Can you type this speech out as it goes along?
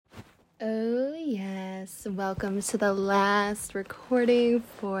Oh, yes. Welcome to the last recording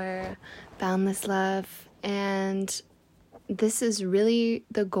for Boundless Love. And this is really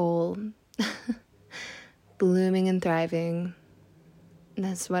the goal. Blooming and thriving.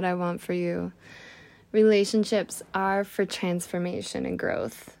 That's what I want for you. Relationships are for transformation and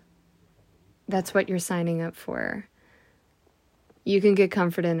growth. That's what you're signing up for. You can get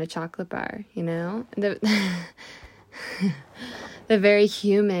comfort in a chocolate bar, you know? The very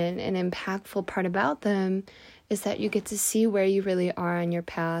human and impactful part about them is that you get to see where you really are on your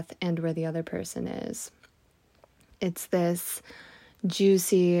path and where the other person is. It's this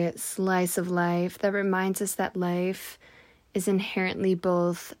juicy slice of life that reminds us that life is inherently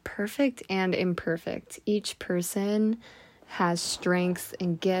both perfect and imperfect. Each person has strengths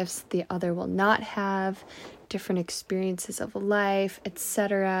and gifts the other will not have, different experiences of life,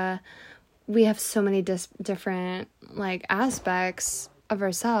 etc. We have so many different aspects of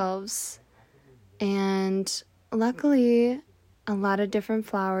ourselves, and luckily a lot of different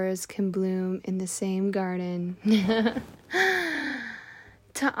flowers can bloom in the same garden.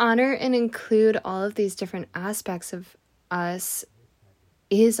 To honor and include all of these different aspects of us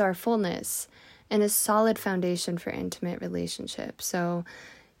is our fullness and a solid foundation for intimate relationships. So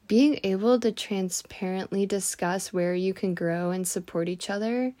being able to transparently discuss where you can grow and support each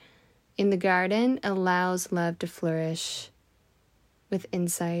other in the garden allows love to flourish with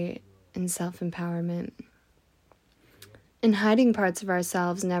insight and self-empowerment. And hiding parts of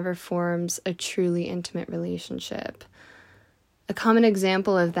ourselves never forms a truly intimate relationship. A common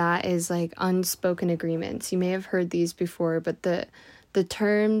example of that is unspoken agreements. You may have heard these before, but the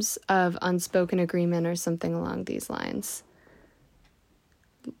terms of unspoken agreement are something along these lines.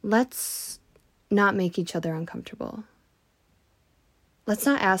 Let's not make each other uncomfortable. Let's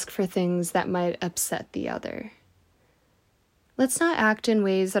not ask for things that might upset the other. Let's not act in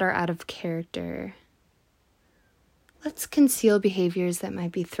ways that are out of character. Let's conceal behaviors that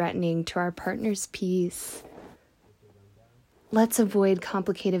might be threatening to our partner's peace. Let's avoid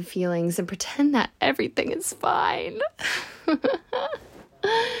complicated feelings and pretend that everything is fine.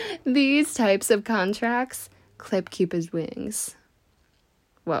 These types of contracts clip Cupid's wings.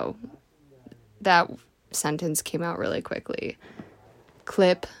 Whoa, that sentence came out really quickly.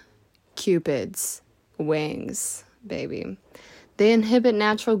 Clip Cupid's wings, baby. They inhibit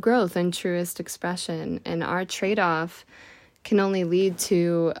natural growth and truest expression, and our trade-off can only lead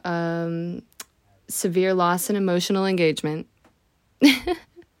to severe loss in emotional engagement.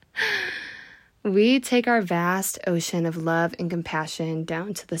 We take our vast ocean of love and compassion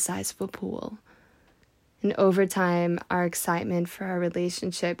down to the size of a pool. And over time, our excitement for our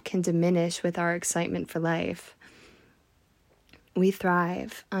relationship can diminish with our excitement for life. We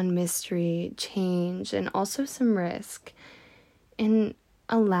thrive on mystery, change, and also some risk. And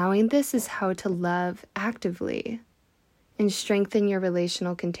allowing this is how to love actively and strengthen your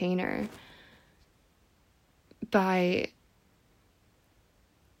relational container by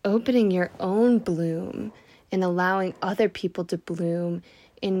opening your own bloom and allowing other people to bloom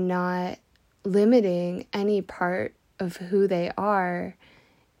and not limiting any part of who they are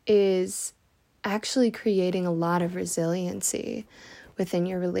is actually creating a lot of resiliency within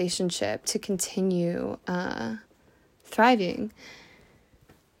your relationship to continue thriving.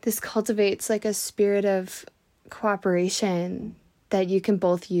 This cultivates a spirit of cooperation that you can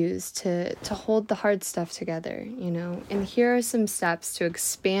both use to hold the hard stuff together, you know? And here are some steps to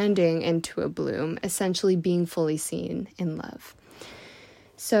expanding into a bloom, essentially being fully seen in love.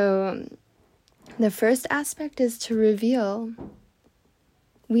 So the first aspect is to reveal.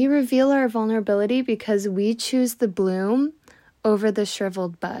 We reveal our vulnerability because we choose the bloom over the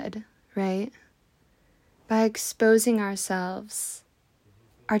shriveled bud, right? By exposing ourselves,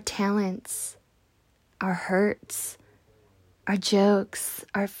 our talents, our hurts, our jokes,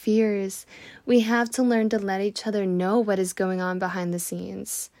 our fears, we have to learn to let each other know what is going on behind the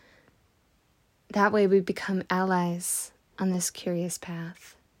scenes. That way we become allies on this curious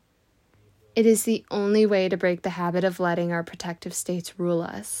path. It is the only way to break the habit of letting our protective states rule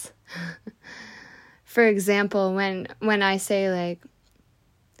us. For example, when I say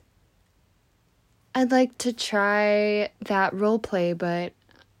I'd like to try that role play, but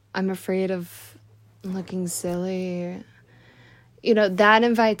I'm afraid of looking silly. You know, that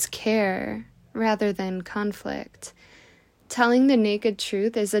invites care rather than conflict. Telling the naked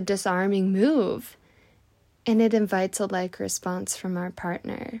truth is a disarming move, and it invites a like response from our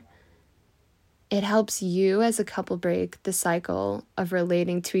partner. It helps you as a couple break the cycle of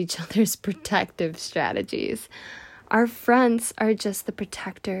relating to each other's protective strategies. Our fronts are just the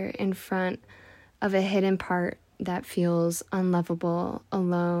protector in front of a hidden part that feels unlovable,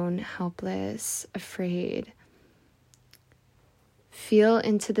 alone, helpless, afraid. Feel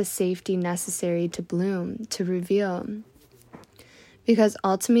into the safety necessary to bloom, to reveal. Because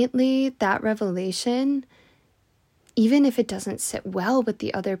ultimately, that revelation, even if it doesn't sit well with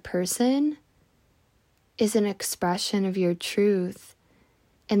the other person, is an expression of your truth.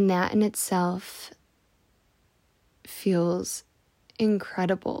 And that in itself feels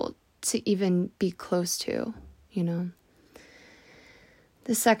incredible to even be close to, you know.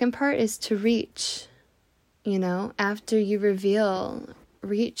 The second part is to reach, you know, after you reveal,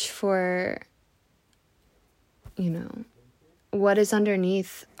 reach for, you know, what is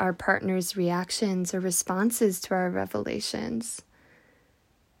underneath our partner's reactions or responses to our revelations.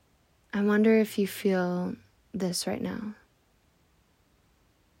 I wonder if you feel this right now.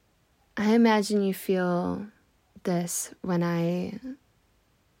 I imagine you feel this when I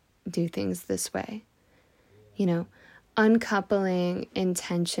do things this way. You know, uncoupling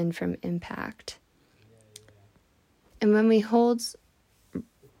intention from impact. And when we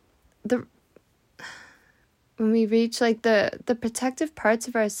reach like the protective parts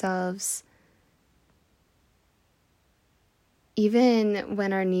of ourselves, even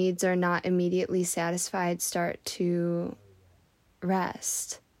when our needs are not immediately satisfied, start to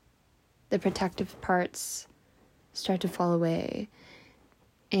rest. The protective parts start to fall away.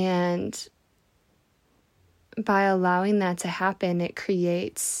 And by allowing that to happen, it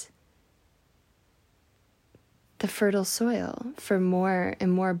creates the fertile soil for more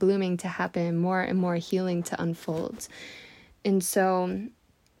and more blooming to happen, more and more healing to unfold. And so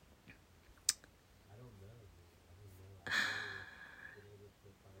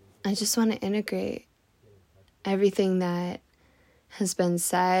I just want to integrate everything that has been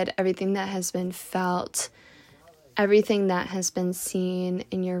said, everything that has been felt, everything that has been seen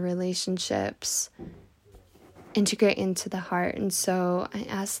in your relationships, integrate into the heart. And so I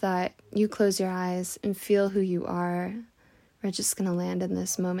ask that you close your eyes and feel who you are. We're just going to land in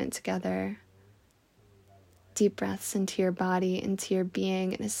this moment together. Deep breaths into your body, into your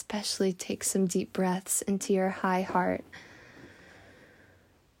being, and especially take some deep breaths into your high heart.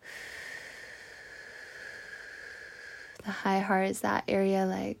 The high heart is that area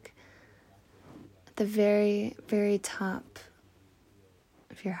like at the very, very top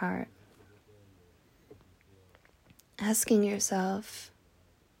of your heart. Asking yourself,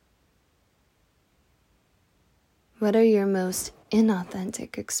 what are your most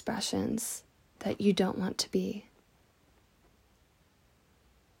inauthentic expressions that you don't want to be?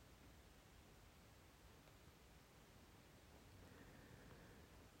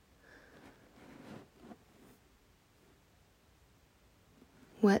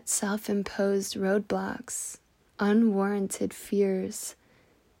 What self-imposed roadblocks, unwarranted fears,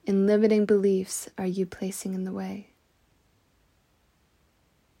 and limiting beliefs are you placing in the way?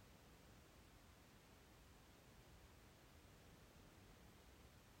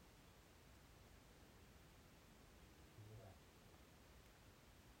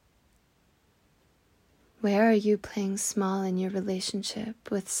 Where are you playing small in your relationship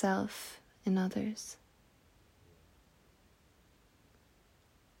with self and others?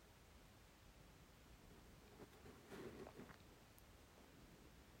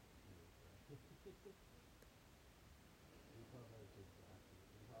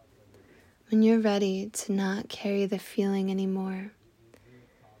 When you're ready to not carry the feeling anymore,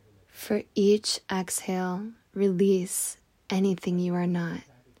 for each exhale, release anything you are not.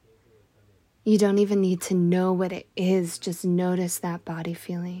 You don't even need to know what it is, just notice that body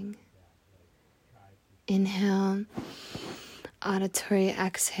feeling. Inhale, auditory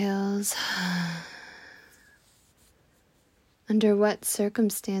exhales. Under what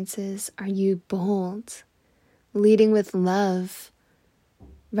circumstances are you bold, leading with love,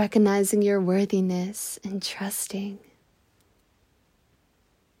 recognizing your worthiness and trusting?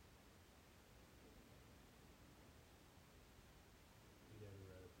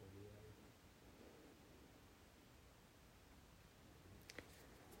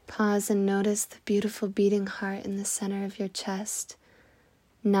 Pause and notice the beautiful beating heart in the center of your chest,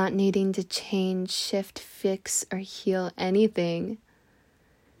 not needing to change, shift, fix, or heal anything.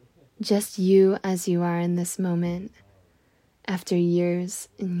 Just you as you are in this moment. After years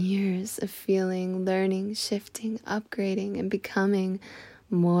and years of feeling, learning, shifting, upgrading, and becoming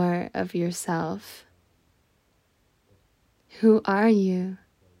more of yourself. Who are you?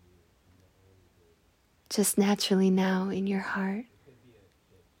 Just naturally now in your heart,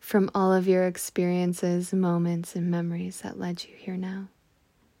 from all of your experiences, moments, and memories that led you here now.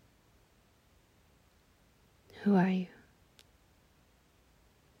 Who are you?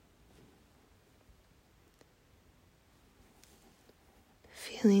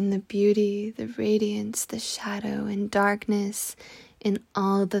 Feeling the beauty, the radiance, the shadow, and darkness in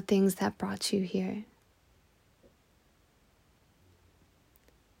all the things that brought you here.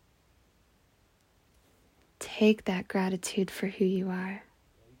 Take that gratitude for who you are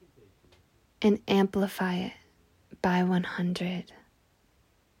and amplify it by 100.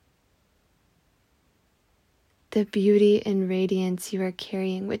 The beauty and radiance you are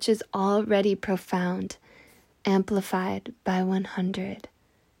carrying, which is already profound, amplified by 100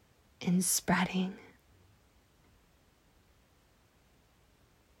 and spreading.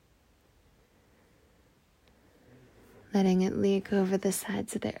 Letting it leak over the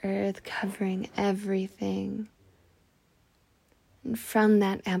sides of the earth, covering everything. And from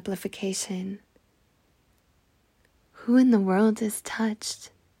that amplification, who in the world is touched?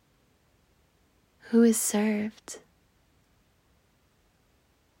 Who is served?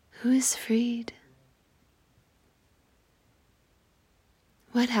 Who is freed?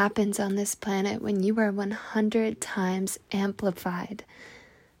 What happens on this planet when you are 100 times amplified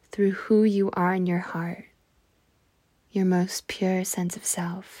through who you are in your heart, your most pure sense of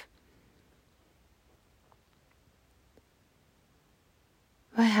self?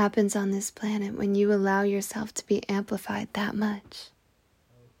 What happens on this planet when you allow yourself to be amplified that much?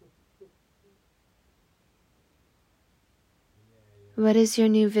 What is your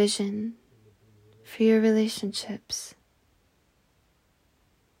new vision for your relationships?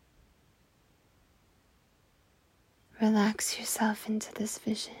 Relax yourself into this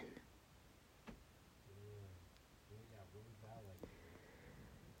vision.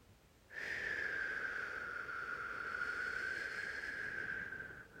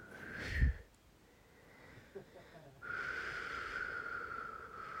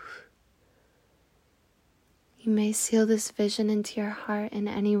 You may seal this vision into your heart in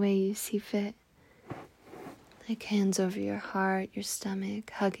any way you see fit. Like hands over your heart, your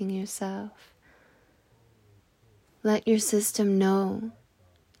stomach, hugging yourself. Let your system know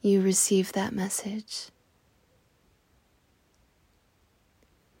you receive that message.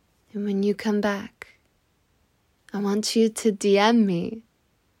 And when you come back, I want you to DM me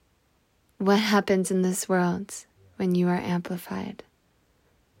what happens in this world when you are amplified.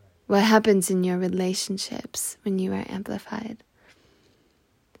 What happens in your relationships when you are amplified?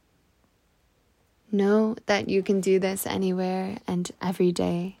 Know that you can do this anywhere and every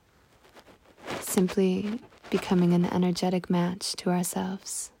day. Simply becoming an energetic match to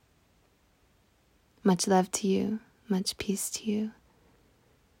ourselves. Much love to you, much peace to you.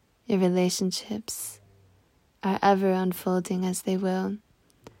 Your relationships are ever unfolding as they will,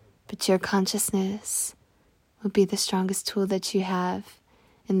 but your consciousness will be the strongest tool that you have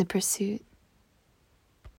in the pursuit